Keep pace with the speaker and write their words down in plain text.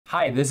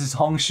Hi, this is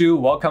Hongshu.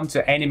 Welcome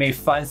to Animate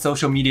Fun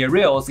Social Media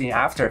Reels in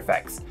After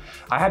Effects.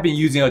 I have been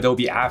using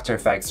Adobe After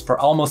Effects for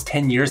almost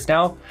 10 years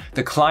now.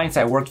 The clients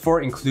I worked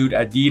for include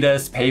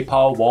Adidas,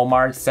 PayPal,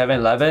 Walmart,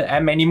 7-Eleven,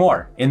 and many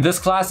more. In this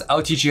class,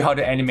 I'll teach you how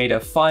to animate a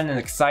fun and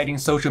exciting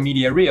social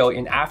media reel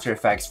in After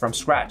Effects from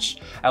scratch.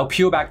 I'll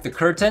peel back the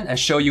curtain and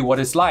show you what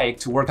it's like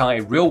to work on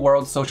a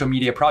real-world social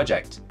media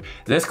project.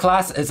 This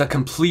class is a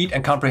complete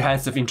and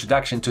comprehensive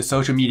introduction to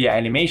social media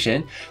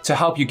animation to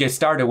help you get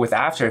started with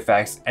After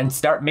Effects and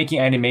start making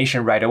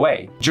animation right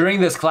away. During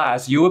this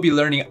class, you will be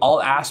learning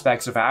all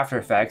aspects of After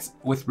Effects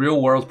with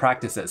real-world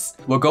practices.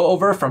 We'll go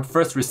over from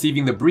first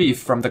receiving the brief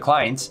from the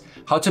client,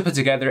 how to put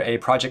together a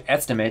project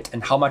estimate,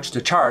 and how much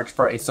to charge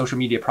for a social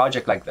media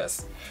project like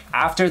this.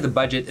 After the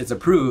budget is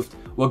approved,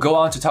 we'll go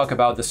on to talk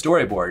about the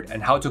storyboard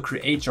and how to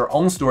create your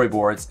own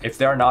storyboards if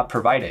they are not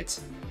provided.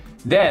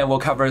 Then we'll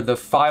cover the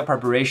file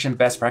preparation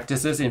best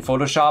practices in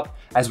Photoshop,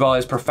 as well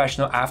as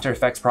professional After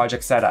Effects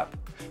project setup,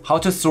 how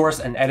to source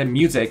and edit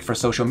music for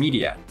social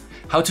media,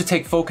 how to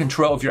take full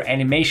control of your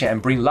animation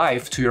and bring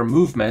life to your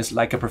movements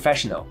like a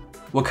professional.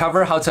 We'll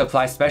cover how to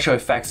apply special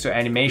effects to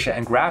animation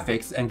and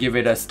graphics and give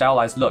it a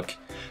stylized look,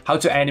 how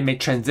to animate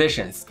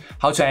transitions,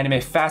 how to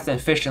animate fast and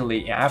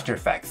efficiently in After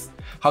Effects,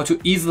 how to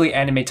easily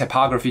animate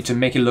typography to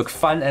make it look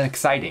fun and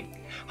exciting,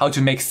 how to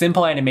make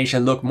simple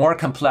animation look more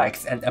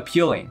complex and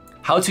appealing,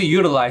 how to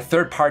utilize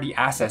third-party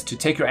assets to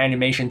take your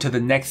animation to the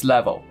next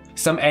level,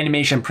 some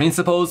animation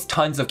principles,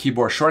 tons of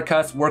keyboard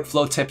shortcuts,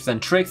 workflow tips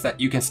and tricks that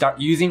you can start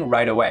using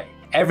right away.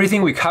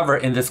 Everything we cover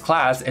in this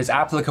class is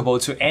applicable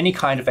to any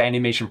kind of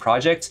animation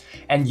project,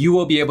 and you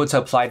will be able to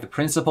apply the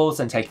principles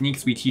and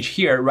techniques we teach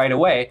here right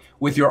away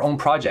with your own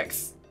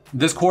projects.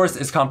 This course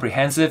is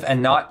comprehensive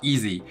and not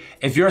easy.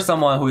 If you're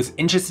someone who is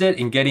interested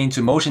in getting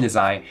into motion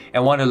design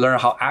and want to learn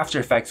how After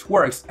Effects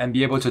works and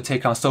be able to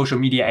take on social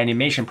media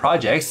animation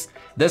projects,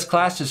 this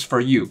class is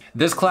for you.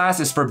 This class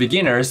is for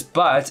beginners,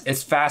 but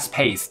it's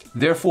fast-paced.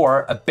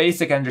 Therefore, a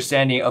basic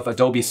understanding of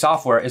Adobe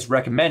software is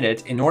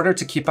recommended in order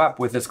to keep up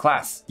with this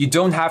class. You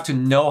don't have to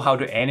know how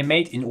to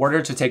animate in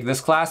order to take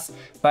this class,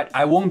 but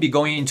I won't be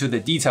going into the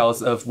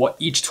details of what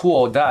each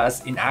tool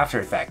does in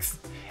After Effects.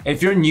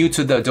 If you're new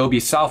to the Adobe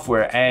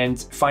software and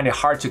find it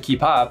hard to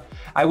keep up,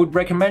 I would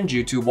recommend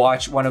you to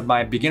watch one of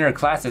my beginner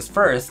classes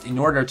first in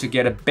order to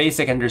get a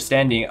basic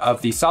understanding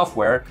of the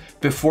software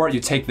before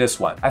you take this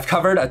one. I've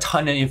covered a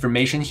ton of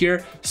information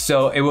here,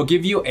 so it will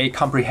give you a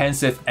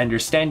comprehensive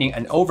understanding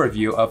and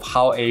overview of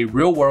how a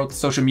real-world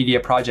social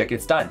media project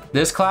is done.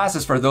 This class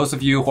is for those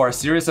of you who are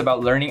serious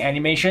about learning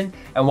animation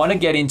and want to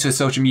get into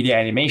social media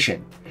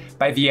animation.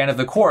 By the end of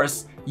the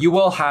course, you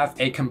will have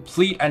a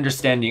complete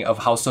understanding of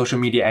how social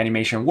media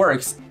animation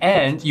works,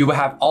 and you will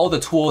have all the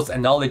tools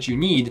and knowledge you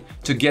need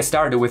to get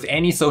started with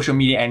any social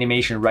media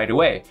animation right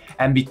away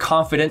and be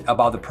confident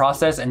about the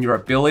process and your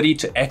ability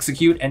to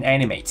execute and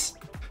animate.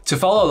 To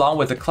follow along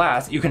with the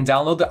class, you can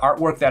download the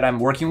artwork that I'm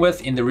working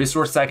with in the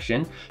resource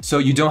section, so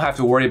you don't have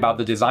to worry about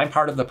the design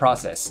part of the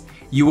process.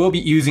 You will be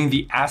using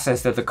the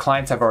assets that the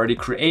clients have already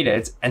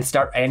created and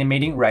start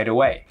animating right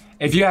away.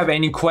 If you have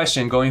any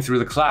question going through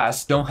the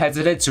class, don't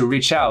hesitate to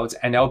reach out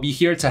and I'll be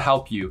here to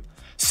help you.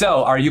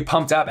 So, are you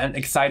pumped up and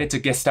excited to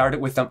get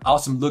started with some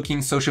awesome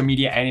looking social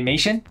media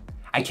animation?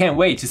 I can't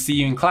wait to see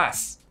you in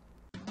class.